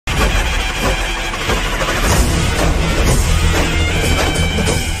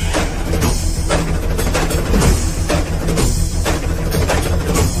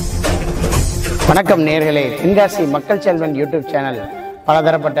வணக்கம் நேயர்களே, தென்காசி மக்கள் செல்வன் யூடியூப் சேனல்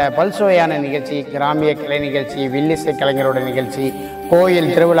பலதரப்பட்ட பல்சுவையான நிகழ்ச்சி, கிராமிய கலை நிகழ்ச்சி, வில்லிசை கலைஞரோட நிகழ்ச்சி,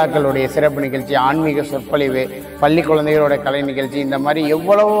 கோயில் திருவிழாக்களுடைய சிறப்பு நிகழ்ச்சி, ஆன்மீக சொற்பொழிவு, பள்ளி குழந்தைகளோட கலை நிகழ்ச்சி, இந்த மாதிரி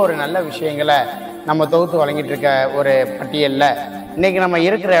எவ்வளவோ ஒரு நல்ல விஷயங்களை நம்ம தொகுத்து வழங்கிட்டு இருக்க ஒரு பட்டியலில் இன்றைக்கி நம்ம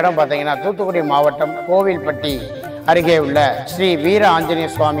இருக்கிற இடம் பார்த்திங்கன்னா தூத்துக்குடி மாவட்டம் கோவில்பட்டி அருகே உள்ள ஸ்ரீ வீர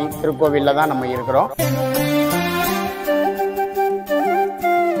ஆஞ்சநேய சுவாமி திருக்கோவிலில் தான் நம்ம இருக்கிறோம்.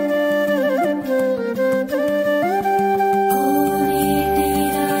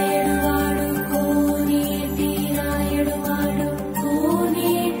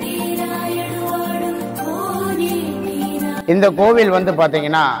 இந்த கோவில் வந்து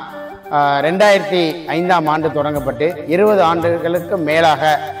பார்த்தீங்கன்னா 2005ஆம் ஆண்டு தொடங்கப்பட்டு 20 ஆண்டுகளுக்கு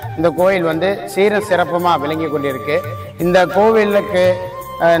மேலாக இந்த கோயில் வந்து சீர சிறப்புமாக விளங்கி கொண்டிருக்கு. இந்த கோவிலுக்கு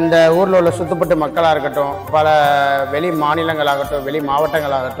இந்த ஊரில் உள்ள சுத்தப்பட்டு மக்களாக இருக்கட்டும், பல வெளி மாநிலங்களாகட்டும், வெளி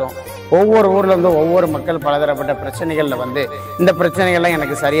மாவட்டங்களாகட்டும், ஒவ்வொரு ஊரில் வந்து ஒவ்வொரு மக்கள் பலதரப்பட்ட பிரச்சனைகளில் வந்து இந்த பிரச்சனைகள்லாம்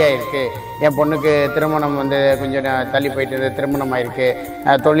எனக்கு சரியாக இருக்குது, என் பொண்ணுக்கு திருமணம் வந்து கொஞ்சம் தள்ளி போயிட்டு திருமணம் ஆயிருக்கு,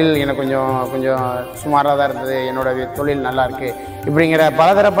 தொழில் எனக்கு கொஞ்சம் சுமாராக தான் இருந்தது, என்னோடய தொழில் நல்லா இருக்குது, இப்படிங்கிற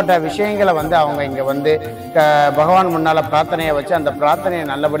பலதரப்பட்ட விஷயங்களை வந்து அவங்க இங்கே வந்து பகவான் முன்னால் பிரார்த்தனையை வச்சு அந்த பிரார்த்தனையை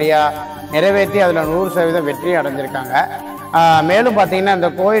நல்லபடியாக நிறைவேற்றி அதில் 100% வெற்றி அடைஞ்சிருக்காங்க. மேலும் பார்த்தீங்கன்னா இந்த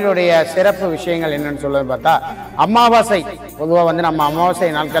கோயிலுடைய சிறப்பு விஷயங்கள் என்னென்னு சொல்லுறது பார்த்தா, அமாவாசை பொதுவாக வந்து நம்ம அமாவாசை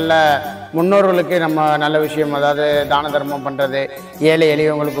நாட்களில் முன்னோர்களுக்கு நம்ம நல்ல விஷயம், அதாவது தான தர்மம் பண்ணுறது, ஏழை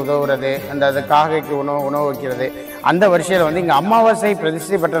எளியவங்களுக்கு உதவுறது, அந்த காகைக்கு உணவு வைக்கிறது, அந்த வரிசையில் வந்து இங்கே அமாவாசை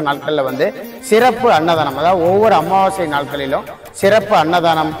பிரதிஷ்டை பெற்ற நாட்களில் வந்து சிறப்பு அன்னதானம், அதாவது ஒவ்வொரு அமாவாசை நாட்களிலும் சிறப்பு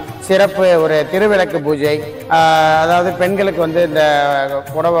அன்னதானம், சிறப்பு ஒரு திருவிளக்கு பூஜை, அதாவது பெண்களுக்கு வந்து இந்த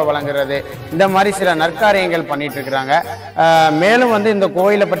புடவை வழங்குறது, இந்த மாதிரி சில நற்காரியங்கள் பண்ணிட்டு இருக்கிறாங்க. மேலும் வந்து இந்த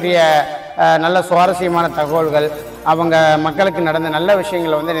கோயிலை பற்றிய நல்ல சுவாரஸ்யமான தகவல்கள், அவங்க மக்களுக்கு நடந்த நல்ல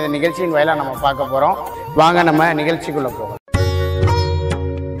விஷயங்களை வந்து இந்த நிகழ்ச்சியின் வாயிலாக நம்ம பார்க்க போகிறோம். வாங்க நம்ம நிகழ்ச்சிக்குள்ளே போகலாம்.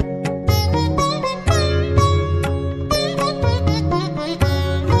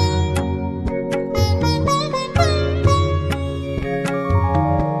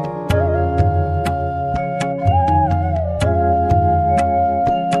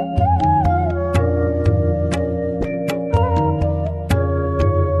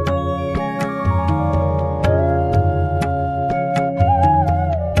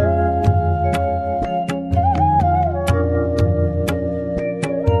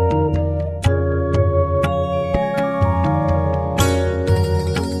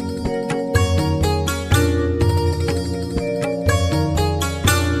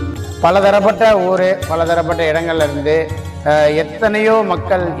 பலதரப்பட்ட ஊர், பலதரப்பட்ட இடங்கள்ல இருந்து எத்தனையோ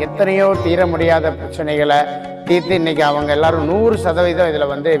மக்கள் எத்தனையோ தீர முடியாத பிரச்சனைகளை தீர்த்து இன்னைக்கு அவங்க எல்லாரும் 100% இதில்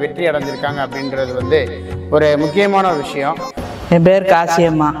வந்து வெற்றி அடைஞ்சிருக்காங்க அப்படின்றது வந்து ஒரு முக்கியமான ஒரு விஷயம். என் பேர்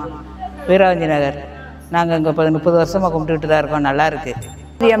காசியம்மா, வீராஞ்சி நகர். நாங்கள் இங்கே 30 வருஷமாக கும்பிட்டுட்டு தான் இருக்கோம். நல்லா இருக்கு.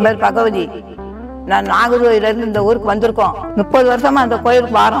 என் பேர் பகவதி. நான் நாகர்கோயிலேருந்து இந்த ஊருக்கு வந்திருக்கோம். 30 வருஷமாக அந்த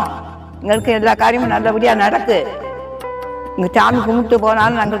கோயிலுக்கு வரோம். எங்களுக்கு எல்லா காரியமும் நல்லபடியாக நடக்கு. இங்கே சாமி கும்பிட்டு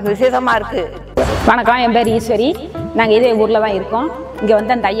போனாலும் எங்களுக்கு விசேஷமாக இருக்குது. வணக்கம், என் பேர் ஈஸ்வரி. நாங்கள் இதே ஊரில் தான் இருக்கோம். இங்கே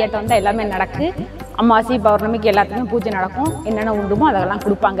வந்து அந்த ஐயாட்ட வந்து எல்லாமே நடக்கு. அமாவாசை பௌர்ணமிக்கு எல்லாத்துக்குமே பூஜை நடக்கும். என்னென்ன உண்டுமோ அதெல்லாம்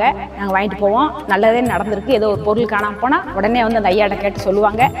கொடுப்பாங்க. நாங்கள் வாங்கிட்டு போவோம். நல்லதே நடந்திருக்கு. ஏதோ ஒரு பொருள் காணாமல் போனால் உடனே வந்து அந்த ஐயாட்ட கேட்டு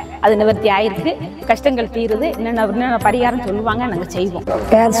சொல்லுவாங்க. அது நிவர்த்தி ஆயிருக்கு, கஷ்டங்கள் தீருது, என்னென்ன பரிகாரம் சொல்லுவாங்க, நாங்கள் செய்வோம்.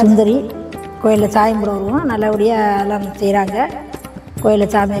 பேர் சுந்தரி. கோயிலில் சாமி கும்பிட வருவோம். நல்லபடியாக எல்லாம் செய்கிறாங்க.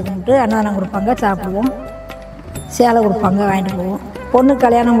 கோயிலில் சாமியை கும்பிட்டு அன்னதானம் கொடுப்பாங்க, சாப்பிடுவோம். சேலை கொடுப்பாங்க, வாங்கிட்டு போவோம். பொண்ணு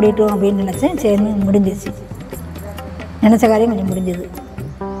கல்யாணம் முடியட்டும் அப்படின்னு நினச்சேன். சரி, முடிஞ்சிச்சு. நினச்ச காரியம் கொஞ்சம் முடிஞ்சது.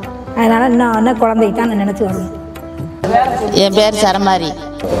 அதனால் இன்னும் குழந்தைக்கு தான் நான் நினச்சி வருவேன். என் பேர் சரமாரி.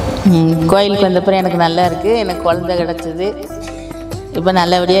 கோயிலுக்கு வந்தப்பறம் எனக்கு நல்லா இருக்குது. எனக்கு குழந்தை கிடச்சிது. இப்போ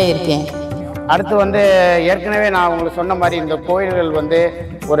நல்லபடியாக இருக்கேன். அடுத்து வந்து ஏற்கனவே நான் உங்களுக்கு சொன்ன மாதிரி இந்த கோயில்கள் வந்து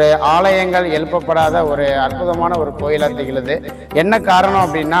ஒரு ஆலயங்கள் எழுப்பப்படாத ஒரு அற்புதமான ஒரு கோயிலாக திகழுது. என்ன காரணம்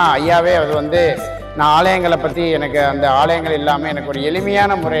அப்படின்னா, ஐயாவே அது வந்து நான் ஆலயங்களை பற்றி எனக்கு அந்த ஆலயங்கள் இல்லாமல் எனக்கு ஒரு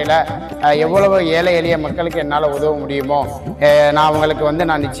எளிமையான முறையில் எவ்வளவு ஏழை எளிய மக்களுக்கு என்னால் உதவ முடியுமோ நான் அவங்களுக்கு வந்து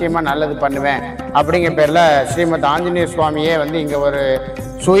நான் நிச்சயமாக நல்லது பண்ணுவேன் அப்படிங்கிற பேரில் ஸ்ரீமத் ஆஞ்சநேய சுவாமியே வந்து இங்கே ஒரு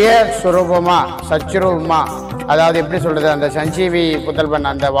சுய சுரூபமாக சச்சுரூபமாக, அதாவது எப்படி சொல்கிறது, அந்த சஞ்சீவி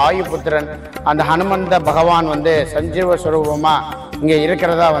புத்தல்வன், அந்த வாயு புத்திரன், அந்த ஹனுமந்த பகவான் வந்து சஞ்சீவ சுரூபமாக இங்கே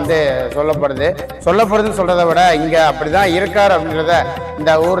இருக்கிறதா வந்து சொல்லப்படுதுன்னு சொல்கிறத விட இங்கே அப்படி தான் இருக்கார் அப்படின்றத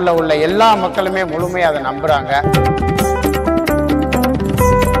இந்த ஊரில் உள்ள எல்லா மக்களுமே முழுமையாக அதை நம்புகிறாங்க.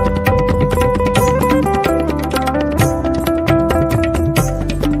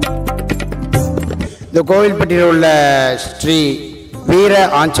 இந்த கோவில்பட்டியில் உள்ள ஸ்ரீ வீர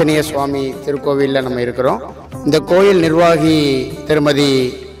ஆஞ்சநேய சுவாமி திருக்கோவிலில் நம்ம இருக்கிறோம். இந்த கோயில் நிர்வாகி திருமதி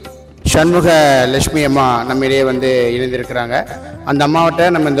சண்முக லட்சுமி அம்மா நம்மிடையே வந்து இணைந்திருக்கிறாங்க. அந்த அம்மாவட்ட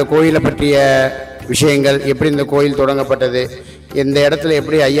நம்ம இந்த கோயிலை பற்றிய விஷயங்கள், எப்படி இந்த கோயில் தொடங்கப்பட்டது, இந்த இடத்துல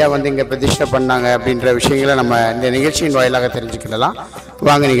எப்படி ஐயா வந்து இங்கே பிரதிஷ்டை பண்ணாங்க அப்படின்ற விஷயங்களை நம்ம இந்த நிகழ்ச்சியின் வாயிலாக தெரிஞ்சுக்கலாம்.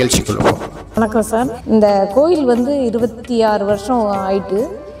 வாங்க நிகழ்ச்சிக்குள்ள. வணக்கம் சார். இந்த கோயில் வந்து 26 வருஷம் ஆயிட்டு.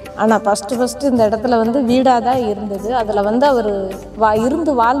 ஆனால் ஃபஸ்ட்டு இந்த இடத்துல வந்து வீடாக தான் இருந்தது. அதில் வந்து அவர்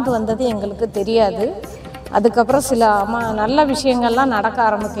இருந்து வாழ்ந்து வந்தது எங்களுக்கு தெரியாது. அதுக்கப்புறம் சில நல்ல விஷயங்கள்லாம் நடக்க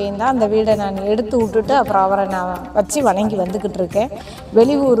ஆரம்பிக்கையும் தான் அந்த வீடை நான் எடுத்து விட்டுட்டு அப்புறம் அவரை நான் வச்சு வணங்கி வந்துக்கிட்டு இருக்கேன்.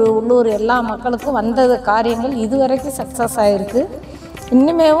 வெளியூர் உள்ளூர் எல்லா மக்களுக்கும் வந்த காரியங்கள் இதுவரைக்கும் சக்ஸஸ் ஆகிருக்கு.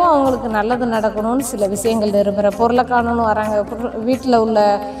 இன்னுமேவும் அவங்களுக்கு நல்லது நடக்கணும்னு சில விஷயங்கள் நிரம்புகிற பொருளை காணணும்னு வராங்க. வீட்டில் உள்ள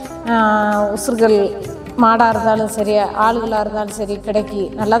உசுர்கள் மாடாக இருந்தாலும் சரி, ஆளுகளாக இருந்தாலும் சரி, கிடைக்கி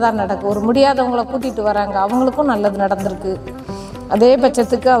நல்லதாக நடக்கும். ஒரு முடியாதவங்களை கூட்டிகிட்டு வராங்க, அவங்களுக்கும் நல்லது நடந்திருக்கு. அதே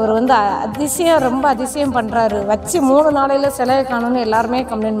பட்சத்துக்கு அவர் வந்து ரொம்ப அதிசயம் பண்ணுறாரு. வச்சு 3 நாளையில் சிலையை காணணும்னு எல்லாருமே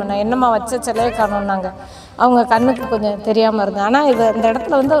கம்ப்ளைண்ட் பண்ணாங்க. என்னம்மா வச்ச சிலையை காணோன்னாங்க. அவங்க கண்ணுக்கு கொஞ்சம் தெரியாமல் இருந்தது. ஆனால் இந்த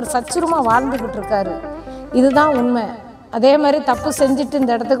இடத்துல வந்து அவர் சச்சுரமாக வாழ்ந்துக்கிட்டு இருக்காரு. இதுதான் உண்மை. அதே மாதிரி தப்பு செஞ்சுட்டு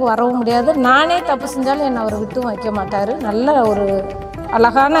இந்த இடத்துக்கு வரவும் முடியாது. நானே தப்பு செஞ்சாலும் என்னை அவர் விட்டும் வைக்க மாட்டார். நல்ல ஒரு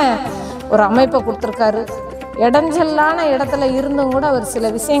அழகான ஒரு அமைப்பை கொடுத்துருக்காரு. இடைஞ்சலான இடத்துல இருந்தும் கூட அவர் சில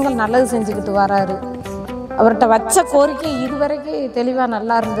விஷயங்கள் நல்லது செஞ்சுக்கிட்டு வராரு. அவர்கிட்ட வச்ச கோரிக்கை இதுவரைக்கும் தெளிவாக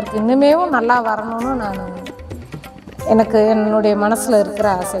நல்லா இருந்திருக்கு. இன்னுமேவும் நல்லா வரணும்னு எனக்கு என்னுடைய மனசில் இருக்கிற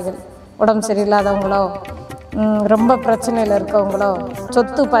ஆசைகள். உடம்பு சரியில்லாதவங்களோ, ரொம்ப பிரச்சனையில் இருக்கவங்களோ,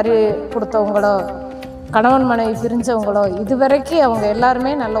 சொத்து பறி கொடுத்தவங்களோ, கணவன் மனைவி பிரிஞ்சவங்களோ, இதுவரைக்கும் அவங்க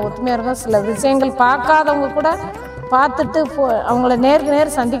எல்லாருமே நல்ல ஒத்துமையாக இருக்கும். சில விஷயங்கள் பார்க்காதவங்க கூட பார்த்துட்டு அவங்கள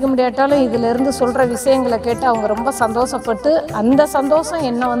நேருக்கு சந்திக்க முடியாட்டாலும் இதிலேருந்து சொல்கிற விஷயங்களை கேட்டு அவங்க ரொம்ப சந்தோஷப்பட்டு, அந்த சந்தோஷம்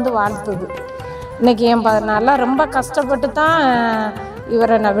என்னை வந்து வாழ்த்துது. இன்றைக்கி நல்லா ரொம்ப கஷ்டப்பட்டு தான்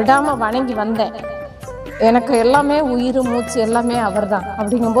இவரை நான் விடாமல் வணங்கி வந்தேன். எனக்கு எல்லாமே உயிர் மூச்சு எல்லாமே அவர் தான்.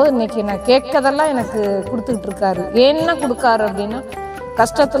 அப்படிங்கும்போது இன்றைக்கி நான் கேட்கறதெல்லாம் எனக்கு கொடுத்துக்கிட்டு இருக்காரு. என்ன கொடுக்காரு அப்படின்னா,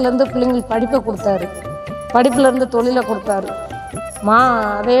 கஷ்டத்துலேருந்து பிள்ளைங்களுக்கு படிப்பை கொடுத்தாரு, படிப்புலேருந்து தொழிலை கொடுத்தாரு.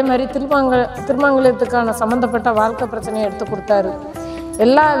 அதே மாதிரி திருமங்கலத்துக்கான சம்மந்தப்பட்ட வாழ்க்கை பிரச்சனையை எடுத்து கொடுத்தாரு.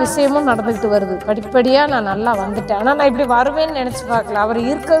 எல்லா விஷயமும் நடந்துக்கிட்டு வருது. படிப்படியாக நான் நல்லா வந்துட்டேன். ஆனால் நான் இப்படி வருவேன்னு நினச்சி பார்க்கல. அவர்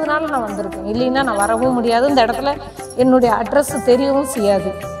இருக்கிறதுனால நான் வந்திருக்கேன். இல்லைன்னா நான் வரவும் முடியாது. இந்த இடத்துல என்னுடைய அட்ரஸ் தெரியவும்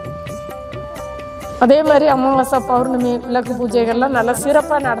செய்யாது. அதே மாதிரி அமாவாசை, பௌர்ணமி, விளக்கு பூஜைகள்லாம் நல்லா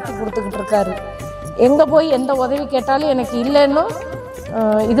சிறப்பாக நடத்தி கொடுத்துக்கிட்டு இருக்காரு. எங்கே போய் எந்த உதவி கேட்டாலும் எனக்கு இல்லைன்னு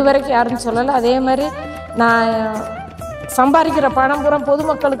இது வரைக்கும் யாரும் சொல்லலை. அதே மாதிரி நான் சம்பாதிக்கிற பணம் பூரா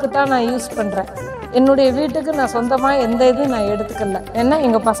பொதுமக்களுக்கு தான் நான் யூஸ் பண்ணுறேன். என்னுடைய வீட்டுக்கு நான் சொந்தமாக எந்த இதுவும் நான் எடுத்துக்கல. ஏன்னா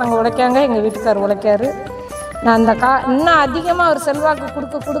எங்கள் பசங்க உழைக்காங்க, எங்கள் வீட்டுக்கார் உழைக்காரு. நான் அந்த இன்னும் அதிகமாக அவர் செல்வாக்கு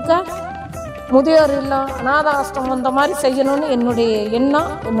கொடுக்க முதியோர் இல்லம், அநாத ஆசிரமம் இந்த மாதிரி செய்யணும்னு என்னுடைய எண்ணம்,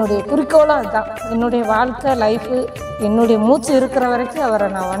 என்னுடைய குறிக்கோளும் அதுதான். என்னுடைய வாழ்க்கை லைஃபு, என்னுடைய மூச்சு இருக்கிற வரைக்கும் அவரை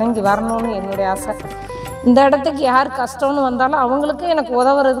நான் வணங்கி வரணும்னு என்னுடைய ஆசை. இந்த இடத்துக்கு யார் கஷ்டம்னு வந்தாலும் அவங்களுக்கு எனக்கு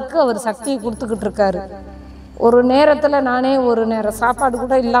உதவுறதுக்கு அவர் சக்தியை கொடுத்துக்கிட்டு இருக்காரு. ஒரு நேரத்தில் நானே ஒரு நேரம் சாப்பாடு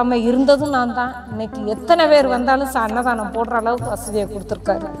கூட இல்லாமல் இருந்ததும் நான் தான். இன்றைக்கி எத்தனை பேர் வந்தாலும் அன்னதானம் போடுற அளவுக்கு வசதியை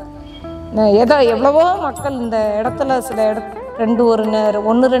கொடுத்துருக்காரு. எவ்வளவோ மக்கள் இந்த இடத்துல சில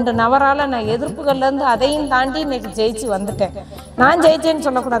ஒன்று ரெண்டு நபரால் நான் எதிர்ப்புகள்லேருந்து அதையும் தாண்டி இன்றைக்கி ஜெயிச்சு வந்துட்டேன். நான் ஜெயிச்சேன்னு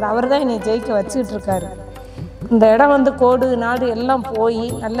சொல்லக்கூடாது, அவர் தான் என்னை ஜெயிக்க வச்சுக்கிட்டு இருக்காரு. இந்த இடம் வந்து கோடு நாடு எல்லாம் போய்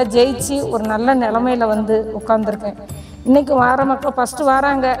நல்லா ஜெயிச்சு ஒரு நல்ல நிலமையில வந்து உட்காந்துருக்கேன். இன்றைக்கி வர மக்கள் ஃபஸ்ட்டு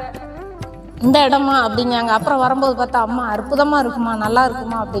வராங்க, இந்த இடமா அப்படிங்காங்க. அப்புறம் வரும்போது பார்த்தா அம்மா அற்புதமாக இருக்குமா, நல்லா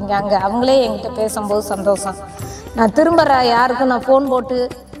இருக்குமா அப்படிங்காங்க. அவங்களே என்கிட்ட பேசும்போது சந்தோஷம். நான் திரும்ப யாருக்கும் நான் ஃபோன் போட்டு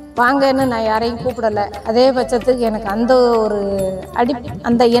வாங்கன்னு நான் யாரையும் கூப்பிடலை. அதே பட்சத்துக்கு எனக்கு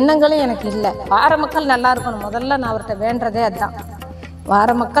அந்த எண்ணங்களும் எனக்கு இல்லை. வார மக்கள் நல்லா இருக்கணும், முதல்ல நான் அவர்கிட்ட வேண்டதே அதுதான்.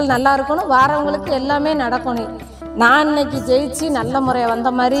 வார மக்கள் நல்லா இருக்கணும், வாரவங்களுக்கு எல்லாமே நடக்கணும். நான் இன்னைக்கு ஜெயிச்சு நல்ல முறையாக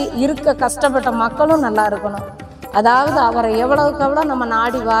வந்த மாதிரி இருக்க கஷ்டப்பட்ட மக்களும் நல்லா இருக்கணும். அதாவது அவரை எவ்வளவுக்கு எவ்வளோ நம்ம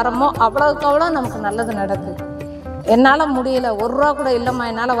நாடி வாரமோ அவ்வளவுக்கு அவ்வளோ நமக்கு நல்லது நடக்குது. என்னால் முடியல, 1 ரூபா கூட இல்லைம்மா,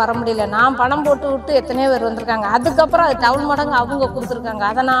 என்னால் வர முடியல. நான் பணம் போட்டு விட்டு எத்தனையோ பேர் வந்திருக்காங்க. அதுக்கப்புறம் அது டவுன் மடங்கு அவங்க கொடுத்துருக்காங்க.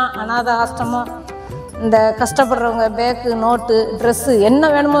 அதை நான் அநாத ஆஷ்ரமம், இந்த கஷ்டப்படுறவங்க பேக்கு, நோட்டு, ட்ரெஸ்ஸு என்ன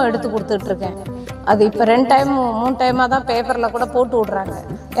வேணுமோ எடுத்து கொடுத்துட்ருக்கேன். அது இப்போ 2 டைம் 3 டைமாக தான் பேப்பரில் கூட போட்டு விட்றாங்க.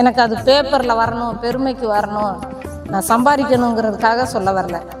 எனக்கு அது பேப்பரில் வரணும், பெருமைக்கு வரணும், நான் சம்பாதிக்கணுங்கிறதுக்காக சொல்ல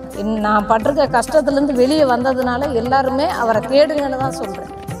வரல. நான் பட்டிருக்க கஷ்டத்துலேருந்து வெளியே வந்ததுனால எல்லாருமே அவரை தேடுங்கன்னு தான்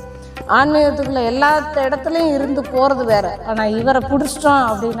சொல்கிறேன். ஆன்மீகத்துக்குள்ள எல்லா இடத்துலையும் இருந்து போகிறது வேறு. ஆனால் இவரை பிடிச்சிட்டோம்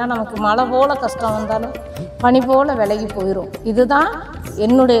அப்படின்னா நமக்கு மழை போல் கஷ்டம் வந்தாலும் பனி போல் விலகி போயிடும். இதுதான்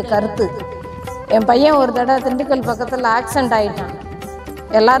என்னுடைய கருத்து. என் பையன் ஒரு தடவை திண்டுக்கல் பக்கத்தில் ஆக்சிடெண்ட் ஆகிட்டான்.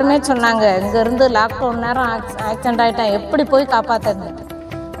 எல்லாருமே சொன்னாங்க, இங்கேருந்து லாக்டவுன் நேரம் ஆக்சிடெண்ட் ஆகிட்டான், எப்படி போய் காப்பாற்றுங்க.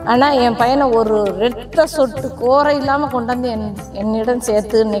 ஆனால் என் பையனை ஒரு ரெட்ட சொட்டு கோரை இல்லாமல் கொண்டு வந்து என்னிடம்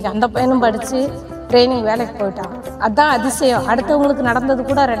சேர்த்து இன்றைக்கி அந்த பையனும் படித்து ட்ரைனிங் வேலைக்கு போயிட்டான். அதுதான் அதிசயம். அடுத்தவங்களுக்கு நடந்தது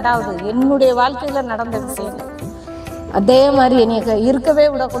கூட ரெண்டாவது, என்னுடைய வாழ்க்கையில் நடந்த விஷயம். அதே மாதிரி என்னை இருக்கவே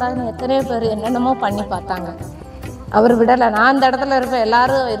விடக்கூடாதுன்னு எத்தனையோ பேர் என்னென்னமோ பண்ணி பார்த்தாங்க. அவர் விடலை. நான் அந்த இடத்துல இருப்பேன்,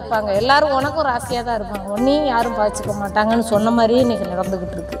 எல்லாரும் இருப்பாங்க, எல்லாரும் உனக்கும் ராசியாக தான் இருப்பாங்க, ஒன்றையும் யாரும் பாய்ச்சிக்க மாட்டாங்கன்னு சொன்ன மாதிரியே இன்றைக்கி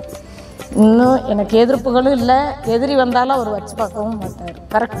நடந்துக்கிட்டு இருக்கு. இன்னும் எனக்கு எதிர்ப்புகளும் இல்லை, எதிரி வந்தாலும் அவர் வச்சு பார்க்கவும் மாட்டார்,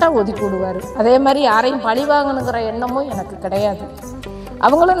 கரெக்டாக ஒதுக்கி விடுவார். அதே மாதிரி யாரையும் பழி வாங்கணுங்கிற எண்ணமும் எனக்கு கிடையாது.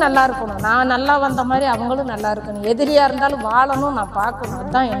 அவங்களும் நல்லா இருக்கணும், நான் நல்லா வந்த மாதிரி அவங்களும் நல்லா இருக்கணும், எதிரியாக இருந்தாலும் வாழணும், நான் பார்க்கணும்.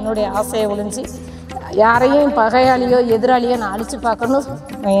 அதுதான் என்னுடைய ஆசையை ஒழிஞ்சு யாரையும் பகையாளியோ எதிராளியோ நான் அழித்து பார்க்கணும்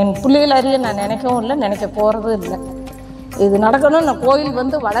என் பிள்ளைகளாரியே நான் நினைக்கவும் இல்லை, நினைக்க போகிறதும் இல்லை. இது நடக்கணும். நான் கோயில்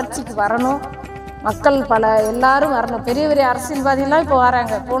வந்து வளர்ச்சிக்கு வரணும், மக்கள் எல்லாரும் வரணும். பெரிய பெரிய அரசியல்வாதிலாம் இப்போ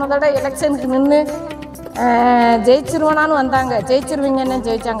வராங்க. போன தடவை எலெக்ஷனுக்கு நின்று ஜெயிச்சிருவனான்னு வந்தாங்க, ஜெயிச்சிருவீங்கன்னு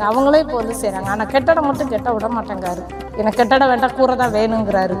ஜெயிச்சாங்க. அவங்களே இப்போ வந்து செய்கிறாங்க. ஆனால் கெட்டடம் மட்டும் கெட்ட விட மாட்டேங்காரு. எனக்கு கெட்டடம் வேண்டாம், கூரை தான்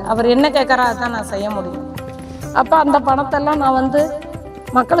வேணுங்கிறாரு. அவர் என்ன கேட்குறா அதுதான் நான் செய்ய முடியும். அப்போ அந்த பணத்தெல்லாம் நான் வந்து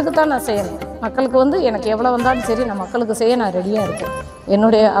மக்களுக்கு தான் நான் செய்யணும். மக்களுக்கு வந்து எனக்கு எவ்வளோ வந்தாலும் சரி, நான் மக்களுக்கு செய்ய நான் ரெடியாக இருக்கேன்.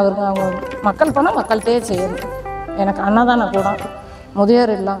 என்னுடைய அவங்க மக்கள் பணம் மக்கள்கிட்டயே செய்யணும். எனக்கு அன்னதானம் கூட,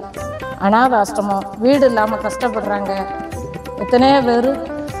 முதியோர் இல்லம், அநாத ஆசிரமம், வீடு இல்லாமல் கஷ்டப்படுறாங்க எத்தனையோ பேர்,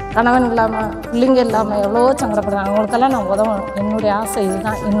 கணவன் இல்லாமல் பிள்ளைங்க இல்லாமல் எவ்வளோ சங்கடப்படுறாங்க. அவங்களுக்கெல்லாம் நான் உதவணும். என்னுடைய ஆசை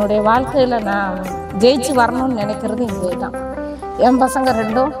இதுதான். என்னுடைய வாழ்க்கையில் நான் ஜெயிச்சு வரணும்னு நினைக்கிறது இதே தான். என் பசங்க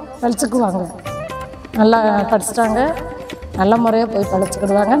ரெண்டும் பழிச்சுக்குவாங்க, நல்லா படிச்சிட்டாங்க, நல்ல முறையாக போய்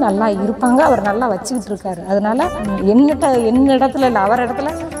பழிச்சுக்கிடுவாங்க, நல்லா இருப்பாங்க. அவர் நல்லா வச்சுக்கிட்டு இருக்காரு. அதனால் என்னிடத்துல இல்லை, அவர்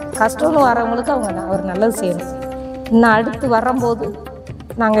இடத்துல கஷ்டம்னு வரவங்களுக்கு அவர் நல்லது செய்யணும். இன்னும் அடுத்து வரும்போது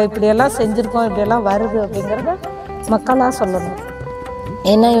நாங்கள் இப்படியெல்லாம் செஞ்சுருக்கோம், இப்படியெல்லாம் வருது அப்படிங்கிறத மக்களாக சொல்லணும்.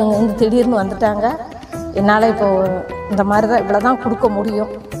 ஏன்னா இவங்க வந்து திடீர்னு வந்துட்டாங்க, என்னால் இப்போது இந்த மாதிரி தான் இவ்வளோ தான் கொடுக்க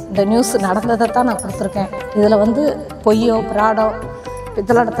முடியும். இந்த நியூஸ் நடந்ததை தான் நான் கொடுத்துருக்கேன். இதில் வந்து பொய்யோ பிராடோ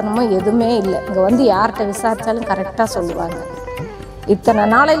பித்தலாட்டத்தனமோ எதுவுமே இல்லை. இங்கே வந்து யார்கிட்ட விசாரித்தாலும் கரெக்டாக சொல்லுவாங்க. இத்தனை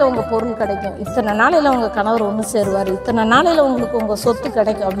நாளையில் உங்கள் பொருள் கிடைக்கும், இத்தனை நாளையில் உங்கள் கணவர் ஒன்று சேருவார், இத்தனை நாளையில் உங்களுக்கு உங்கள் சொத்து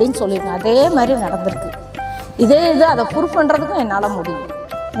கிடைக்கும் அப்படின்னு சொல்லியிருக்கேன். அதே மாதிரி நடந்திருக்கு. இதே இது அதை ப்ரூஃப் பண்ணுறதுக்கும் என்னால் முடியும்.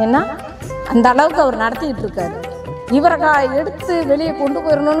 ஏன்னா அந்த அளவுக்கு அவர் நடத்திக்கிட்டு இருக்காரு. இவரை எடுத்து வெளியே கொண்டு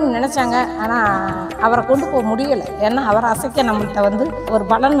போயிடணும்னு நினச்சாங்க, ஆனால் அவரை கொண்டு போக முடியலை. ஏன்னா அவரை அசைக்க நம்மள்கிட்ட வந்து ஒரு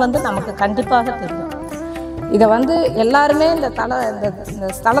பலன் வந்து நமக்கு கண்டிப்பாக தெரியும். இதை வந்து எல்லாருமே இந்த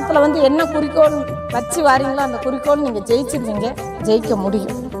ஸ்தலத்தில் வந்து என்ன குறிக்கோள் வச்சு வாரீங்களோ அந்த குறிக்கோள் நீங்கள் ஜெயிச்சிருவீங்க, ஜெயிக்க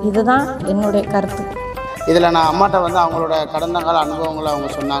முடியும். இதுதான் என்னுடைய கருத்து. இதில் நான் அம்மாட்ட வந்து அவங்களோட கடந்த கால அனுபவங்களை அவங்க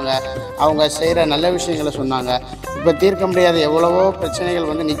சொன்னாங்க, அவங்க செய்கிற நல்ல விஷயங்களை சொன்னாங்க. இப்போ தீர்க்க முடியாத எவ்வளவோ பிரச்சனைகள்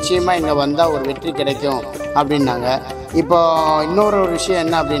வந்து நிச்சயமாக இங்கே வந்தால் ஒரு வெற்றி கிடைக்கும் அப்படின்னாங்க. இப்போ இன்னொரு விஷயம்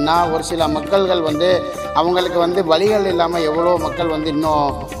என்ன அப்படின்னா, ஒரு சில மக்கள்கள் வந்து அவங்களுக்கு வந்து வழிகள் இல்லாமல் எவ்வளோ மக்கள் வந்து இன்னும்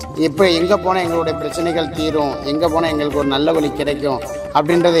இப்போ எங்கே போனால் எங்களுடைய பிரச்சனைகள் தீரும், எங்கே போனால் எங்களுக்கு ஒரு நல்ல வழி கிடைக்கும்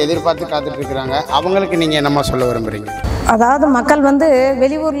அப்படின்றத எதிர்பார்த்து காத்துட்ருக்குறாங்க. அவங்களுக்கு நீங்கள் என்னம்மா சொல்ல விரும்புகிறீங்க? அதாவது மக்கள் வந்து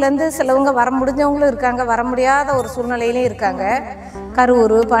வெளியூர்லேருந்து சிலவங்க வர முடிஞ்சவங்களும் இருக்காங்க, வர முடியாத ஒரு சூழ்நிலையிலையும் இருக்காங்க.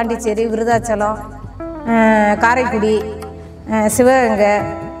 கரூர், பாண்டிச்சேரி, விருதாச்சலம், காரைக்குடி, சிவகங்கை,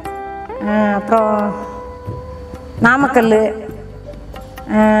 அப்புறம் நாமக்கல்,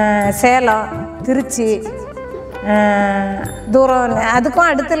 சேலம், திருச்சி, தூரம் அதுக்கும்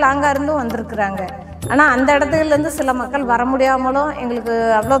அடுத்து லாங்காக இருந்தும் வந்திருக்குறாங்க. ஆனால் அந்த இடத்துலேருந்து சில மக்கள் வர முடியாமலும், எங்களுக்கு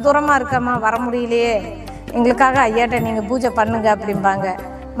அவ்வளோ தூரமாக இருக்காமா வர முடியலையே, எங்களுக்காக ஐயாட்ட நீங்கள் பூஜை பண்ணுங்க அப்படிம்பாங்க.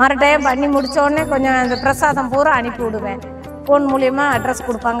 மறுடையம் பண்ணி முடித்தோடனே கொஞ்சம் அந்த பிரசாதம் பூரா அனுப்பி விடுவேன். ஃபோன் மூலிமா அட்ரஸ்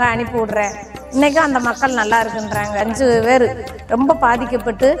கொடுப்பாங்க, அனுப்பி விட்றேன். இன்றைக்கும் அந்த மக்கள் நல்லா இருக்குன்றாங்க. 5 பேர் ரொம்ப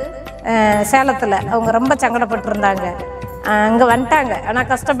பாதிக்கப்பட்டு சேலத்தில் அவங்க ரொம்ப சங்கடப்பட்டுருந்தாங்க. இங்கே வந்துட்டாங்க, ஆனால்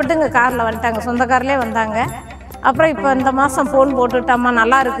கஷ்டப்பட்டு இங்கே காரில் வந்துட்டாங்க, சொந்த கார்லேயே வந்தாங்க. அப்புறம் இப்போ இந்த மாதம் ஃபோன் போட்டுட்டோம்மா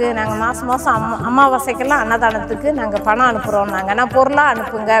நல்லா இருக்குது, நாங்கள் மாதம் அமாவாசைக்கெல்லாம் அன்னதானத்துக்கு நாங்கள் பணம் அனுப்புகிறோம், நாங்கள் நான் பொருளாக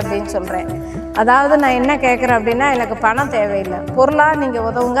அனுப்புங்க அப்படின்னு சொல்கிறேன். அதாவது நான் என்ன கேட்குறேன் அப்படின்னா, எனக்கு பணம் தேவையில்லை, பொருளாக நீங்கள்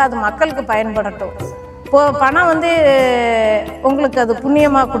உதவுங்க, அது மக்களுக்கு பயன்படட்டும். பணம் வந்து உங்களுக்கு அது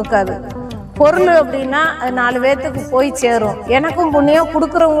புண்ணியமாக கொடுக்காது. பொருள் அப்படின்னா அது 4 பேர்த்துக்கு போய் சேரும். எனக்கும் புண்ணியம்,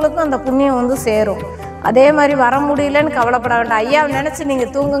 கொடுக்குறவங்களுக்கும் அந்த புண்ணியம் வந்து சேரும். அதே மாதிரி வர முடியலன்னு கவலைப்பட வேண்டாம். ஐயாவை நினச்சி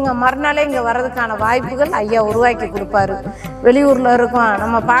நீங்கள் தூங்குங்க, மறுநாளே இங்கே வர்றதுக்கான வாய்ப்புகள் ஐயா உருவாக்கி கொடுப்பாரு. வெளியூரில் இருக்கோம்,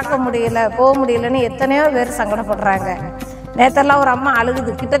 நம்ம பார்க்க முடியல, போக முடியலன்னு எத்தனையோ பேர் சங்கடப்படுறாங்க. நேற்றெல்லாம் ஒரு அம்மா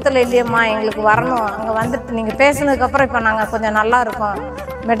அழுகுது, கிட்டத்தில் இல்லையம்மா எங்களுக்கு வரணும், அங்கே வந்துட்டு நீங்கள் பேசுனதுக்கப்புறம் இப்போ நாங்கள் கொஞ்சம் நல்லா இருக்கோம்.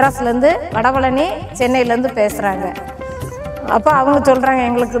 மெட்ராஸ்லேருந்து, வடபழனி, சென்னையிலேருந்து பேசுகிறாங்க. அப்போ அவங்க சொல்கிறாங்க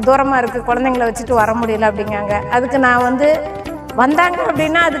எங்களுக்கு தூரமாக இருக்குது, குழந்தைங்கள வச்சுட்டு வர முடியல அப்படிங்காங்க. அதுக்கு நான் வந்து வந்தாங்க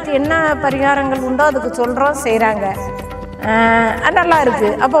அப்படின்னா அதுக்கு என்ன பரிகாரங்கள் உண்டோ அதுக்கு சொல்கிறோம், செய்கிறாங்க. நல்லா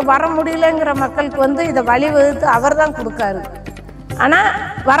இருக்குது. அப்போ வர முடியலங்கிற மக்களுக்கு வந்து இதை வழிவகுத்து அவர் தான் கொடுக்காரு. ஆனால்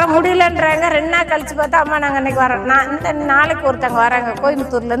வர முடியலன்றாங்க. 2 நாள் கழித்து பார்த்தா அம்மா நாங்கள் அன்றைக்கி வரோம். இந்த நாளைக்கு ஒருத்தங்க வராங்க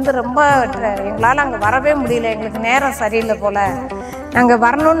கோயம்புத்தூர்லேருந்து, ரொம்ப எங்களால் அங்கே வரவே முடியல, எங்களுக்கு நேரம் சரியில்லை போல், நாங்கள்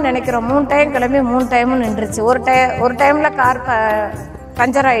வரணும்னு நினைக்கிறோம். 3 டைம் கிளம்பி 3 டைமும் நின்றுச்சு. ஒரு டைமில் கார்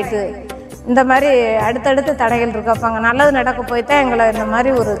பஞ்சர் ஆகிட்டு. இந்த மாதிரி அடுத்தடுத்து தடைகள் இருக்கு. அப்போ அங்கே நல்லது நடக்க போய் தான் எங்களை இந்த மாதிரி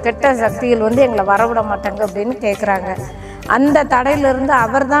ஒரு கெட்ட சக்திகள் வந்து எங்களை வரவிட மாட்டாங்க அப்படின்னு கேட்குறாங்க. அந்த தடையிலிருந்து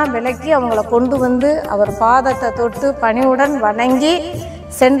அவர் தான் விலக்கி அவங்கள கொண்டு வந்து அவர் பாதத்தை தொட்டு பணிவுடன் வணங்கி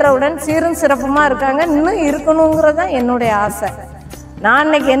சென்றவுடன் சீரும் சிறப்புமாக இருக்காங்க. இன்னும் இருக்கணுங்கிறது தான் என்னுடைய ஆசை. நான்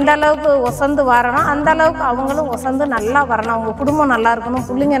இன்னைக்கு எந்த அளவுக்கு ஒசந்து வரணும் அந்த அளவுக்கு அவங்களும் ஒசந்து நல்லா வரணும். அவங்க குடும்பம் நல்லா இருக்கணும்,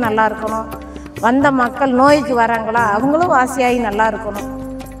 பிள்ளைங்க நல்லா இருக்கணும், வந்த மக்கள் நோய்க்கு வராங்களா அவங்களும் வாசியாகி நல்லா இருக்கணும்.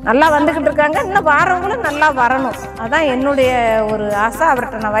 நல்லா வந்துக்கிட்டு இருக்காங்க, இன்னும் வாரவங்களும் நல்லா வரணும். அதான் என்னுடைய ஒரு ஆசை.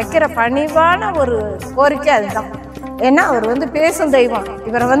 அவர்கிட்ட நான் வைக்கிற பணிவான ஒரு கோரிக்கை அதுதான். ஏன்னா அவர் வந்து பேசும் தெய்வம்.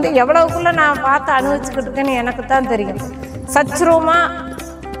 இவரை வந்து எவ்வளவுக்குள்ளே நான் பார்த்து அனுபவிச்சுக்கிட்டு இருக்கேன்னு எனக்கு தான் தெரியும். சச்சுரூமாக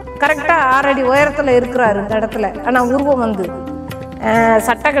கரெக்டாக 6 அடி உயரத்தில் இருக்கிறாரு இந்த இடத்துல. ஆனால் உருவம் வந்து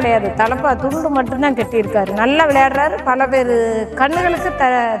சட்டை கிடையாது, தலப்பா துண்டு மட்டும்தான் கட்டியிருக்காரு. நல்லா விளையாடுறாரு. பல பேர் கண்ணுகளுக்கு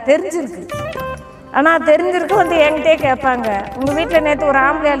தெரிஞ்சிருக்கு. ஆனால் தெரிஞ்சிருக்கு வந்து என்கிட்டே கேட்பாங்க, உங்கள் வீட்டில் நேற்று ஒரு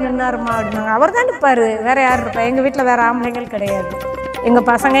ஆம்பளையால் நின்னாருமா அப்படின்னாங்க. அவர் தான் நிற்பார், வேறு யார் இருப்பா? எங்கள் வீட்டில் வேறு ஆம்பளைங்கள் கிடையாது. எங்கள்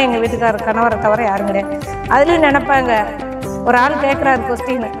பசங்க எங்கள் வீட்டுக்காரர் கணவரை தவிர யாரும் கிடையாது. அதுலேயும் நினைப்பாங்க, ஒரு ஆள் கேட்குறாரு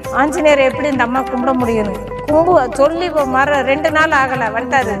கொஸ்டின், ஆஞ்சநேயர் எப்படி இந்த அம்மா கும்பிட முடியும்னு. சொல்லி 2 நாள் ஆகலை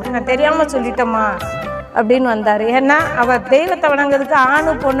வந்துட்டாரு. நான் தெரியாமல் சொல்லிட்டோம்மா அப்படின்னு வந்தார். ஏன்னா அவர் தெய்வத்தை வணங்குறதுக்கு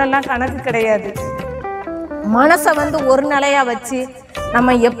ஆணு பொண்ணெல்லாம் கணக்கு கிடையாது. மனசை வந்து ஒரு நிலையாக வச்சு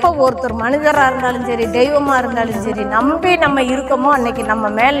நம்ம எப்போ ஒருத்தர் மனிதராக இருந்தாலும் சரி தெய்வமாக இருந்தாலும் சரி நம்பி நம்ம இருக்கோமோ அன்னைக்கு நம்ம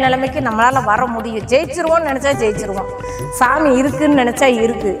மேல் நிலைமைக்கு நம்மளால் வர முடியும். ஜெயிச்சிருவோம்னு நினச்சா ஜெயிச்சிருவோம். சாமி இருக்குன்னு நினச்சா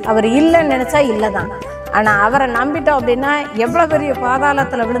இருக்குது, அவர் இல்லைன்னு நினச்சா இல்லை தான். ஆனால் அவரை நம்பிட்டோம் அப்படின்னா எவ்வளோ பெரிய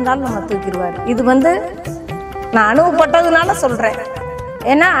பாதாளத்தில் விழுந்தாலும் நம்ம தூக்கிடுவார். இது வந்து நான் அனுபவப்பட்டதுனால சொல்கிறேன்.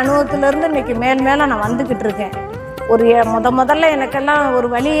 ஏன்னா அனுபவத்திலேருந்து இன்றைக்கி மேலே நான் வந்துக்கிட்டு இருக்கேன். ஒரு முதல்ல எனக்கெல்லாம் ஒரு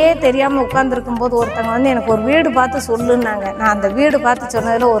வழியே தெரியாமல் உட்காந்துருக்கும் போது ஒருத்தங்க வந்து எனக்கு ஒரு வீடு பார்த்து சொல்லுன்னாங்க. நான் அந்த வீடு பார்த்து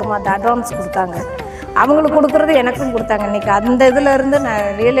சொன்னதில் 1 மாதம் அட்வான்ஸ் கொடுத்தாங்க. அவங்களுக்கு கொடுக்குறது எனக்கும் கொடுத்தாங்க. இன்றைக்கி அந்த இதிலேருந்து நான்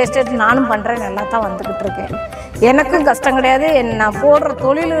ரியல் எஸ்டேட் நானும் பண்ணுறேன், நல்லா தான் வந்துக்கிட்டு இருக்கேன். எனக்கும் கஷ்டம் கிடையாது. நான் போடுற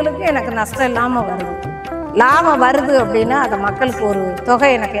தொழில்களுக்கு எனக்கு நஷ்டம் இல்லாமல் வருது, லாபம் வருது. அப்படின்னா அதை மக்களுக்கு ஒரு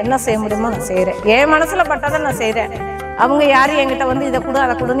தொகை எனக்கு என்ன செய்ய முடியுமோ நான் செய்கிறேன். என் மனசில் பட்டாதான் நான் செய்கிறேன். அவங்க யாரும் என்கிட்ட வந்து இதை கொடு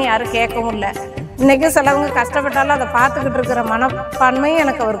அதை கொடுன்னு யாரும் கேட்கவும் இல்லை. இன்றைக்கும் சிலவங்க கஷ்டப்பட்டாலும் அதை பார்த்துக்கிட்டு இருக்கிற மனப்பான்மையும்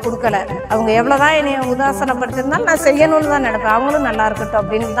எனக்கு அவர் கொடுக்கல. அவங்க எவ்வளோதான் என்னை உதாசனப்படுத்திருந்தாலும் நான் செய்யணும்னு தான் நினைப்பேன். அவங்களும் நல்லா இருக்கட்டும்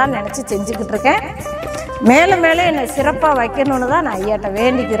அப்படின்னு தான் நினச்சி செஞ்சுக்கிட்டு இருக்கேன். மேலே மேலே என்னை சிறப்பாக வைக்கணும்னு தான் நான் ஐயாட்ட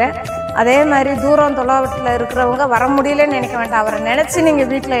வேண்டிக்கிறேன். அதே மாதிரி தூரம் தொலைவில் இருக்கிறவங்க வர முடியலன்னு நினைக்க வேண்டாம். அவரை நினச்சி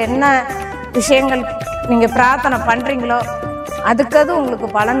நீங்கள் வீட்டில் என்ன விஷயங்கள் நீங்கள் பிரார்த்தனை பண்ணுறீங்களோ அதுக்காவது உங்களுக்கு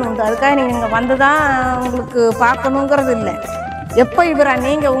பலன் உண்டு. அதுக்காக நீங்கள் இங்கே வந்து தான் உங்களுக்கு பார்க்கணுங்கிறது இல்லை. எப்போ இவரை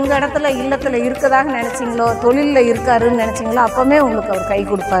நீங்கள் உங்கள் இடத்துல இல்லத்தில் இருக்கதாக நினச்சிங்களோ தொழிலில் இருக்காருன்னு நினச்சிங்களோ அப்போவுமே உங்களுக்கு அவர் கை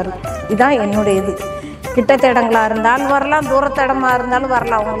கொடுப்பாரு. இதுதான் என்னுடைய இது. கிட்டத்த இடங்களாக இருந்தாலும் வரலாம், தூரத்த இடமா இருந்தாலும்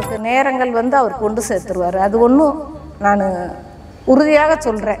வரலாம். உங்களுக்கு நேரங்கள் வந்து அவர் கொண்டு சேர்த்துருவார். அது ஒன்றும் நான் உறுதியாக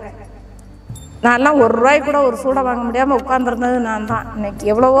சொல்கிறேன். நான்லாம் 1 ரூபாய்க்கு கூட ஒரு சூடை வாங்க முடியாமல் உட்காந்துருந்தது நான் தான்.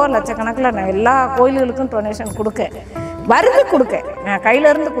 இன்றைக்கி எவ்வளவோ லட்சக்கணக்கில் நான் எல்லா கோயில்களுக்கும் டொனேஷன் வருது கொடுக்க. நான்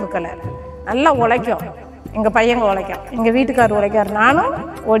கையிலேருந்து கொடுக்கல. நல்லா உழைக்கும், எங்கள் பையங்க உழைக்கும், எங்கள் வீட்டுக்கார் உழைக்கார். நானும்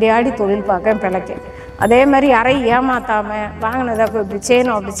ஓடி ஆடி தொழில் பார்க்க பிழைக்கேன். அதே மாதிரி யாரையும் ஏமாற்றாமல் வாங்கினதை இப்படி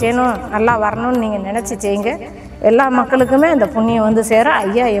செய்யணும் அப்படி செய்யணும் நல்லா வரணும்னு நீங்கள் நினச்சி செய்யுங்க. எல்லா மக்களுக்குமே அந்த புண்ணியம் வந்து சேர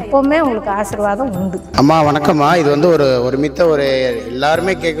ஐயா எப்போவுமே உங்களுக்கு ஆசீர்வாதம் உண்டு. அம்மா வணக்கம்மா. இது வந்து ஒரு மித்த ஒரு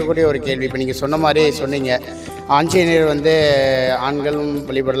எல்லாருமே கேட்கக்கூடிய ஒரு கேள்வி. இப்போ நீங்கள் சொன்ன மாதிரி சொன்னீங்க, ஆஞ்சநேயர் வந்து ஆண்களும்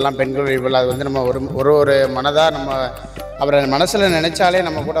வழிபடலாம், பெண்கள் வழிபடலாம். அது வந்து நம்ம ஒரு மனதாக நம்ம அவரை மனசில் நினச்சாலே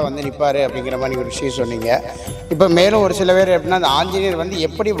நம்ம கூட வந்து நிற்பார் அப்படிங்கிற மாதிரி ஒரு விஷயம் சொன்னீங்க. இப்போ மேலும் ஒரு சில பேர் எப்படின்னா அந்த ஆஞ்சநேயர் வந்து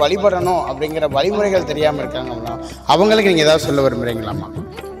எப்படி வழிபடணும் அப்படிங்கிற வழிமுறைகள் தெரியாமல் இருக்காங்க. அவங்களுக்கு நீங்கள் ஏதாவது சொல்ல விரும்புகிறீங்களாம்மா?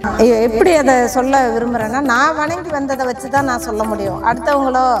 எப்படி அதை சொல்ல விரும்புகிறேன்னா, நான் வணங்கி வந்ததை வச்சு தான் நான் சொல்ல முடியும்.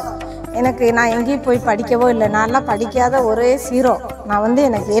 அடுத்தவங்களோ நான் எங்கேயும் போய் படிக்கவோ இல்லை, நான்லாம் படிக்காத ஒரே சீரோ. நான் வந்து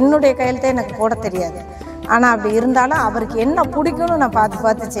எனக்கு என்னுடைய கையெழுத்தே எனக்கு போட தெரியாது. ஆனால் அப்படி இருந்தாலும் அவருக்கு என்ன பிடிக்கும்னு நான்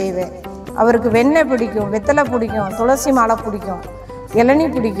பார்த்து செய்வேன். அவருக்கு வெண்ணெய் பிடிக்கும், வெத்தலை பிடிக்கும், துளசி மாலை பிடிக்கும், இளநீ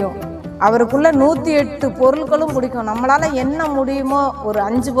பிடிக்கும். அவருக்குள்ள 108 பொருட்களும் பிடிக்கும். நம்மளால் என்ன முடியுமோ ஒரு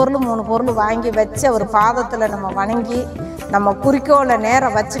 5 பொருள் 3 பொருள் வாங்கி வச்சு அவர் பாதத்தில் நம்ம வணங்கி நம்ம குறிக்கோளை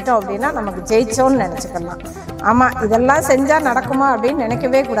நேரம் வச்சுட்டோம் அப்படின்னா நமக்கு ஜெயிச்சோன்னு நினச்சிக்கலாம். ஆமாம், இதெல்லாம் செஞ்சால் நடக்குமா அப்படின்னு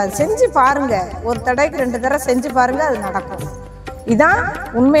நினைக்கவே கூடாது. செஞ்சு பாருங்கள், ஒரு தடவைக்கு 2 தடவை செஞ்சு பாருங்கள், அது நடக்கும். இதான்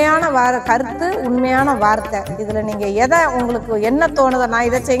உண்மையான கருத்து, உண்மையான வார்த்தை. இதில் நீங்கள் எதை உங்களுக்கு என்ன தோணுதோ, நான்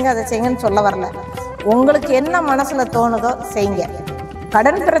இதை செய்யுங்க அதை செய்யுங்கன்னு சொல்ல வரல. உங்களுக்கு என்ன மனசில் தோணுதோ செய்யுங்க.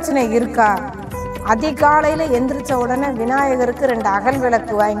 கடன் பிரச்சனை இருக்கா, அதிகாலையில் எந்திரிச்ச உடனே விநாயகருக்கு 2 அகல்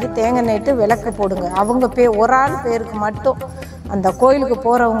விளக்கு வாங்கி தேங்காய் நட்டு விளக்கு போடுங்க. அவங்க ஒரு ஆள் பேருக்கு மட்டும், அந்த கோயிலுக்கு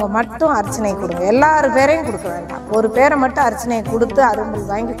போகிறவங்க மட்டும் அர்ச்சனை கொடுங்க. எல்லாரும் பேரையும் கொடுக்க வேண்டாம், ஒரு பேரை மட்டும் அர்ச்சனை கொடுத்து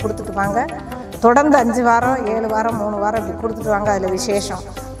அருள் வாங்கி கொடுத்துட்டு வாங்க. தொடர்ந்து 5 வாரம் 7 வாரம் 3 வாரம் இப்படி கொடுத்துட்டு வாங்க. அதில் விசேஷம்.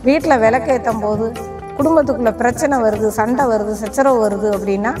 வீட்டில் விளக்கேற்றும் போது குடும்பத்துக்குள்ளே பிரச்சனை வருது, சண்டை வருது, சச்சரவு வருது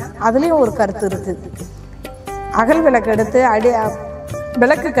அப்படின்னா அதுலேயும் ஒரு கருத்து இருக்குது. அகல் விளக்கு எடுத்து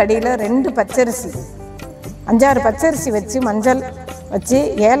விளக்கு கடியில் 2 பச்சரிசி 5-6 பச்சரிசி வச்சு மஞ்சள் வச்சு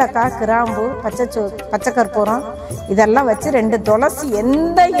ஏலக்காய் கிராம்பு பச்சை கற்பூரம் இதெல்லாம் வச்சு 2 துளசி,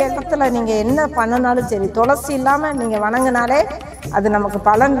 எந்த இடத்துல நீங்கள் என்ன பண்ணினாலும் சரி துளசி இல்லாமல் நீங்கள் வணங்கினாலே அது நமக்கு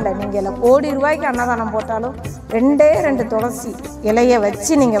பலன் இல்லை. நீங்கள் இல்லை கோடி ரூபாய்க்கு அன்னதானம் போட்டாலும் 2 துளசி இலையை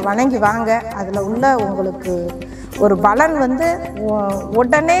வச்சு நீங்கள் வணங்கி வாங்க. அதில் உள்ள உங்களுக்கு ஒரு பலன்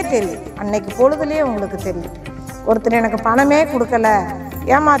உடனே தெரியும், அன்னைக்கு பொழுதுலேயே உங்களுக்கு தெரியும். ஒருத்தர் எனக்கு பணமே கொடுக்கல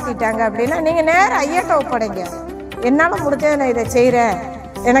ஏமாற்றிட்டாங்க அப்படின்னா நீங்கள் நேரம் ஐயாட்ட ஒப்படைங்க. என்னால் முடிஞ்சது நான் இதை செய்கிறேன்,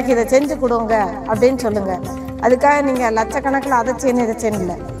 எனக்கு இதை செஞ்சு கொடுங்க அப்படின்னு சொல்லுங்கள். அதுக்காக நீங்கள் லட்சக்கணக்கில் அதை செய்யணும் இதை செய்யணும்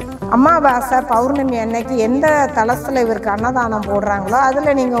இல்லை. அமாவாசை பௌர்ணமி அன்னைக்கு எந்த தளத்தில் இவருக்கு அன்னதானம் போடுறாங்களோ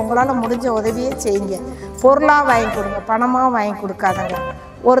அதில் நீங்கள் உங்களால் முடிஞ்ச உதவியே செய்யுங்க. பொருளாக வாங்கி கொடுங்க, பணமாக வாங்கி கொடுக்காதங்க.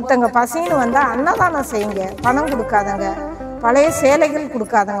 ஒருத்தங்க பசின்னு வந்தால் அன்னதானம் செய்யுங்க, பணம் கொடுக்காதங்க, பழைய சேலைகள்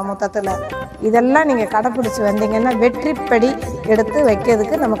கொடுக்காதங்க. மொத்தத்தில் இதெல்லாம் நீங்கள் கடைப்பிடிச்சி வந்தீங்கன்னா வெற்றிப்படி எடுத்து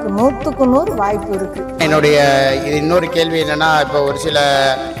வைக்கிறதுக்கு நமக்கு 100க்கு 100 வாய்ப்பு இருக்குது. என்னுடைய இன்னொரு கேள்வி என்னென்னா, இப்போ ஒரு சில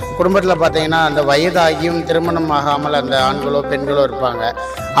குடும்பத்தில் பார்த்தீங்கன்னா அந்த வயதாகியும் திருமணம் ஆகாமல் அந்த ஆண்களோ பெண்களோ இருப்பாங்க.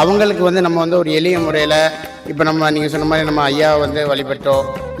 அவங்களுக்கு நம்ம ஒரு எளிய முறையில் இப்போ நீங்கள் சொன்ன மாதிரி நம்ம ஐயாவை வழிபட்டோ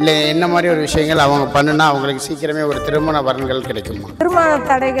இல்லை என்ன மாதிரி ஒரு விஷயங்கள் அவங்க பண்ணுனா அவங்களுக்கு சீக்கிரமே ஒரு திருமண வரன்கள் கிடைக்குமா? திருமண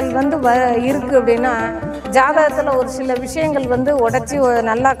தடைகள் இருக்குது அப்படின்னா ஜாதகத்தில் ஒரு சில விஷயங்கள் உடச்சி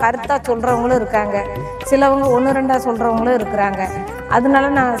நல்லா கருத்தாக சொல்கிறவங்களும் இருக்காங்க, சிலவங்க 1-2 சொல்கிறவங்களும் இருக்கிறாங்க. அதனால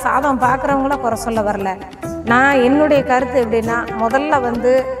நான் சாதம் பார்க்குறவங்கள குறை சொல்ல வரல. நான் என்னுடைய கருத்து எப்படின்னா,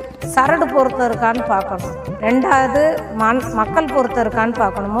 முதல்ல சரடு பொருத்தம் இருக்கான்னு பார்க்கணும், 2வது மக்கள் பொருத்தம் இருக்கான்னு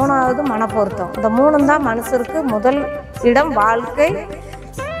பார்க்கணும், 3வது மன பொருத்தம். இந்த 3 தான் மனுஷருக்கு முதல் இடம், வாழ்க்கை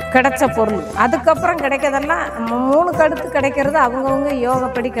கிடைச்ச பொருள். அதுக்கப்புறம் கிடைக்கிறதெல்லாம் 3க்கு அடுத்து கிடைக்கிறது அவங்கவுங்க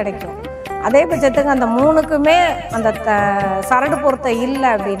யோகப்படி கிடைக்கும். அதே பட்சத்துக்கு அந்த 3க்குமே அந்த சரடு பொருத்தம் இல்லை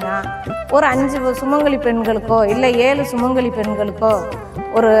அப்படின்னா ஒரு 5 சுமங்கலி பெண்களுக்கோ இல்லை 7 சுமங்கலி பெண்களுக்கோ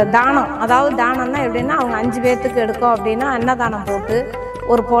ஒரு தானம், அதாவது தானம்னா எப்படின்னா அவங்க 5 பேர்த்துக்கு எடுக்கும் அப்படின்னா அன்னதானம் போட்டு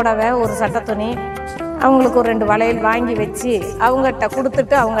ஒரு புடவை ஒரு சட்டை துணி அவங்களுக்கு ஒரு 2 வளையல் வாங்கி வச்சு அவங்ககிட்ட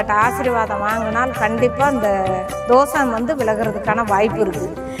கொடுத்துட்டு அவங்ககிட்ட ஆசீர்வாதம் வாங்கினால் கண்டிப்பாக அந்த தோஷம் விலகிறதுக்கான வாய்ப்பு இருக்குது.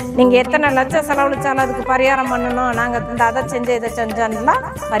 நீங்கள் எத்தனை லட்சம் செலவழிச்சாலும் அதுக்கு பரிகாரம் பண்ணணும், நாங்கள் அதை செஞ்சோம் இதை செஞ்சோம்லாம்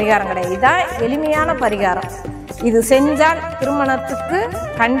பரிகாரம் கிடையாது. இதுதான் எளிமையான பரிகாரம். இது செஞ்சால் திருமணத்துக்கு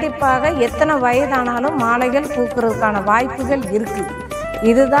கண்டிப்பாக எத்தனை வயதானாலும் மாலைகள் பூக்கிறதுக்கான வாய்ப்புகள் இருக்குது.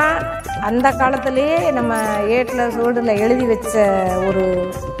 இதுதான் அந்த காலத்திலேயே நம்ம ஏட்டில் சூடில் எழுதி வச்ச ஒரு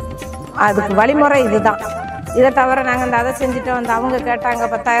அதுக்கு வழிமுறை இதுதான். இதை தவிர நாங்கள் அதை செஞ்சுட்டு அவங்க கேட்டாங்க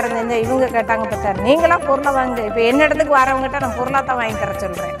 10,000 செஞ்சேன், இவங்க கேட்டாங்க 10,000. நீங்களாம் பொருளை வாங்க. இப்போ என்ன இடத்துக்கு வரவங்ககிட்ட நான் பொருளாக தான் வாங்கி தர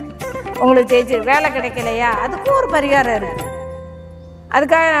சொல்கிறேன். உங்களுக்கு ஜெயிச்சு வேலை கிடைக்கலையா, அதுக்கும் ஒரு பரிகாரம் இருக்குது.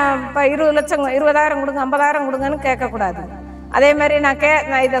 அதுக்காக இப்போ 20 லட்சம் 20,000 கொடுங்க 50,000 கொடுங்கன்னு கேட்கக்கூடாது. அதே மாதிரி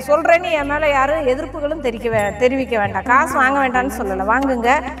நான் இதை சொல்கிறேன்னு என் மேலே யாரும் எதிர்ப்புகளும் தெரிவிக்க வேண்டாம். காசு வாங்க வேண்டாம்னு சொல்லலை, வாங்குங்க.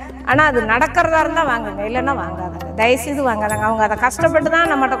 ஆனால் அது நடக்கிறதா இருந்தால் வாங்குங்க, இல்லைன்னா வாங்காதாங்க, தயவுசெய்து வாங்காதாங்க. அவங்க அதை கஷ்டப்பட்டு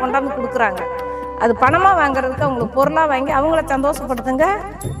தான் நம்மகிட்ட கொண்டாந்து கொடுக்குறாங்க. அது பணமாக வாங்குறதுக்கு அவங்களுக்கு பொருளாக வாங்கி அவங்கள சந்தோஷப்படுத்துங்க.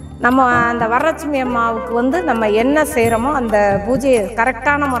 நம்ம அந்த வரலட்சுமி அம்மாவுக்கு நம்ம என்ன செய்கிறோமோ அந்த பூஜையை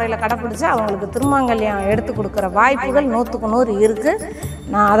கரெக்டான முறையில் கடைப்பிடிச்சி அவங்களுக்கு திருமாங்கல்யம் எடுத்து கொடுக்குற வாய்ப்புகள் 100க்கு 100 இருக்குது.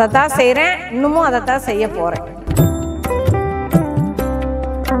 நான் அதை தான் செய்கிறேன், இன்னமும் அதை தான் செய்ய போகிறேன்.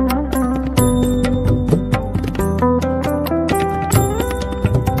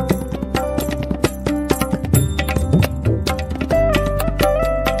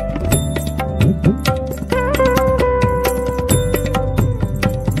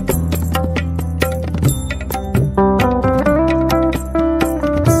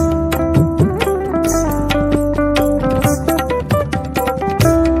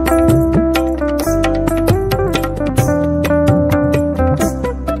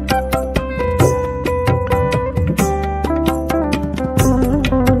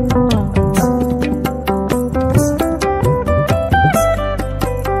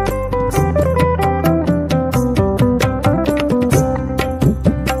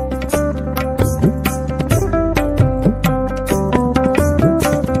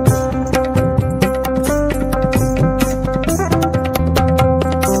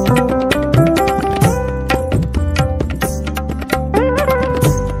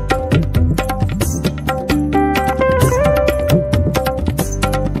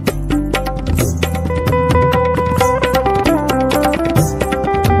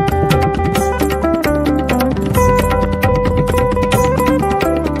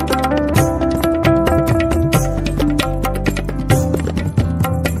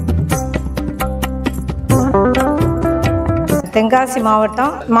 தென்காசி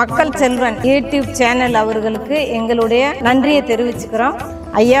மாவட்டம் மக்கள் செல்வன் யூடியூப் சேனல் அவர்களுக்கு எங்களுடைய நன்றியை தெரிவிச்சுக்கிறோம்.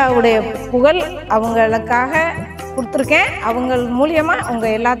 ஐயாவுடைய புகழ் அவங்களுக்காக கொடுத்துருக்கேன். அவங்க மூலியமாக அவங்க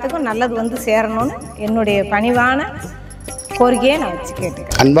எல்லாத்துக்கும் நல்லது வந்து சேரணும்னு என்னுடைய பணிவான கோரிக்கையை நான் வச்சு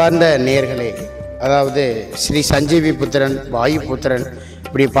கேட்டுக்கிறேன். அன்பார்ந்த நேயர்களே, அதாவது ஸ்ரீ சஞ்சீவி புத்திரன், வாயு புத்திரன்,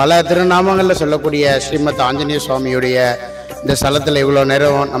 இப்படி பல திருநாமங்களில் சொல்லக்கூடிய ஸ்ரீமத் ஆஞ்சநேய சுவாமியுடைய இந்த ஸ்தலத்தில் இவ்வளோ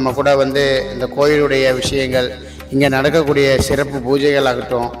நேரம் நம்ம கூட வந்து இந்த கோயிலுடைய விஷயங்கள், இங்கே நடக்கக்கூடிய சிறப்பு பூஜைகள்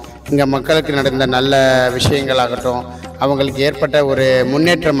ஆகட்டும், இங்கே மக்களுக்கு நடந்த நல்ல விஷயங்களாகட்டும், அவங்களுக்கு ஏற்பட்ட ஒரு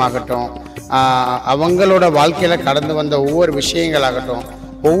முன்னேற்றமாகட்டும், அவங்களோட வாழ்க்கையில் கடந்து வந்த ஒவ்வொரு விஷயங்களாகட்டும்,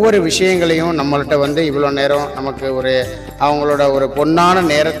 ஒவ்வொரு விஷயங்களையும் நம்மள்கிட்ட வந்து இவ்வளோ நேரம் நமக்கு ஒரு அவங்களோட ஒரு பொன்னான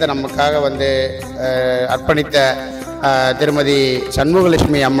நேரத்தை நமக்காக வந்து அர்ப்பணித்த திருமதி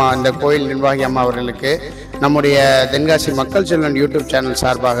சண்முகலட்சுமி அம்மா, இந்த கோயில் நிர்வாகி அம்மா அவர்களுக்கு நம்முடைய தென்காசி மக்கள் செல்வன் யூடியூப் சேனல்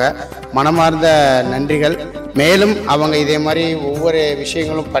சார்பாக மனமார்ந்த நன்றிகள். மேலும் அவங்க இதே மாதிரி ஒவ்வொரு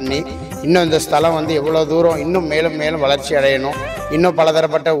விஷயங்களும் பண்ணி இன்னும் இந்த ஸ்தலம் வந்து எவ்வளோ தூரம் இன்னும் மேலும் மேலும் வளர்ச்சி அடையணும், இன்னும்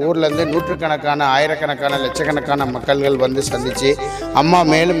பலதரப்பட்ட ஊர்லேருந்து நூற்றுக்கணக்கான, ஆயிரக்கணக்கான, லட்சக்கணக்கான மக்கள்கள் வந்து சந்தித்து அம்மா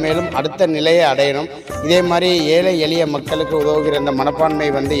மேலும் மேலும் அடுத்த நிலையை அடையணும். இதே மாதிரி ஏழை எளிய மக்களுக்கு உதவுகிற இந்த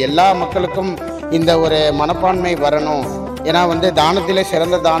மனப்பான்மை வந்து எல்லா மக்களுக்கும் இந்த ஒரு மனப்பான்மை வரணும். ஏன்னா வந்து தானத்திலே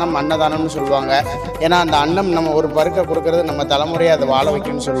சிறந்த தானம் அன்னதானம்னு சொல்லுவாங்க. ஏன்னா அந்த அன்னம் நம்ம ஒரு பருக்க கொடுக்கறது நம்ம தலைமுறையை அதை வாழ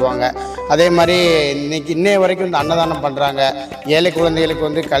வைக்கணும்னு சொல்லுவாங்க. அதே மாதிரி இன்னைய வரைக்கும் இந்த அன்னதானம் பண்ணுறாங்க. ஏழை குழந்தைகளுக்கு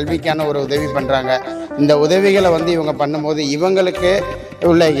வந்து கல்விக்கான ஒரு உதவி பண்ணுறாங்க. இந்த உதவிகளை வந்து இவங்க பண்ணும்போது இவங்களுக்கு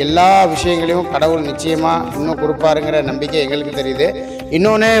உள்ள எல்லா விஷயங்களையும் கடவுள் நிச்சயமாக இன்னும் கொடுப்பாருங்கிற நம்பிக்கை எங்களுக்கு தெரியுது.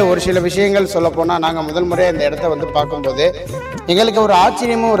 இன்னொன்று ஒரு சில விஷயங்கள் சொல்லப்போனால், நாங்கள் முதல் முறையாக இந்த இடத்த வந்து பார்க்கும்போது எங்களுக்கு ஒரு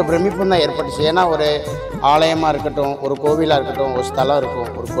ஆச்சரியமும் ஒரு பிரமிப்பும் தான் ஏற்பட்டுச்சு. ஏன்னா ஒரு ஆலயமாக இருக்கட்டும், ஒரு கோவிலாக இருக்கட்டும், ஒரு ஸ்தலம் இருக்கும்,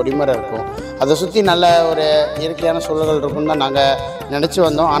 ஒரு கொடிமரம் இருக்கும், அதை சுற்றி நல்ல ஒரு இயற்கையான சூழல்கள் இருக்குன்னு தான் நாங்கள் நினச்சி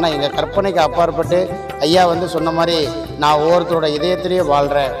வந்தோம். ஆனால் எங்கள் கற்பனைக்கு அப்பாற்பட்டு ஐயா வந்து சொன்ன மாதிரி, நான் ஒவ்வொருத்தரோட இதயத்திலேயே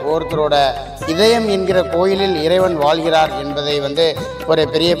வாழ்கிறேன், ஒவ்வொருத்தரோட இதயம் என்கிற கோயிலில் இறைவன் வாழ்கிறார் என்பதை வந்து ஒரு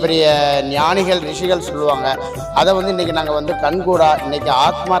பெரிய பெரிய ஞானிகள், ரிஷிகள் சொல்லுவாங்க. அதை வந்து இன்றைக்கி நாங்கள் வந்து கண்கூடா, இன்றைக்கி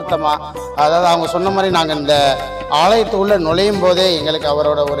ஆத்மார்த்தமாக, அதாவது அவங்க சொன்ன மாதிரி நாங்கள் இந்த ஆலயத்துக்குள்ளே நுழையும் போதே எங்களுக்கு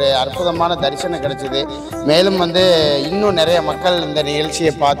அவரோட ஒரு அற்புதமான தரிசனம் கிடைச்சிது. மேலும் வந்து இன்னும் நிறைய மக்கள் இந்த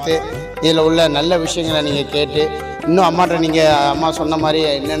நிகழ்ச்சியை பார்த்து இதில் உள்ள நல்ல விஷயங்களை நீங்கள் கேட்டு, இன்னும் அம்மாட்ட நீங்கள் அம்மா சொன்ன மாதிரி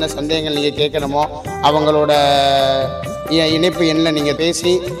என்னென்ன சந்தேகங்கள் நீங்கள் கேட்கணுமோ அவங்களோட இணைப்பு எண்ணில் நீங்கள்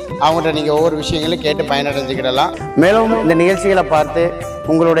பேசி அவங்கள்ட்ட நீங்கள் ஒவ்வொரு விஷயங்களையும் கேட்டு பயனடைஞ்சுக்கிடலாம். மேலும் இந்த நிகழ்ச்சிகளை பார்த்து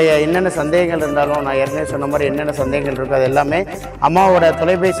உங்களுடைய என்னென்ன சந்தேகங்கள் இருந்தாலும், நான் ஏற்கனவே சொன்ன மாதிரி என்னென்ன சந்தேகங்கள் இருக்கோ அது எல்லாமே அம்மாவோட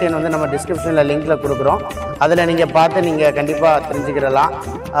தொலைபேசி எண் வந்து நம்ம டிஸ்கிரிப்ஷனில் லிங்க்கில் கொடுக்குறோம். அதில் நீங்கள் பார்த்து நீங்கள் கண்டிப்பாக தெரிஞ்சுக்கிடலாம்.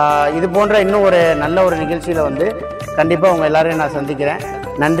 இது போன்ற இன்னும் ஒரு நல்ல ஒரு நிகழ்ச்சியில் வந்து கண்டிப்பாக உங்கள் எல்லோரையும் நான் சந்திக்கிறேன்.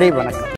 நன்றி, வணக்கம்.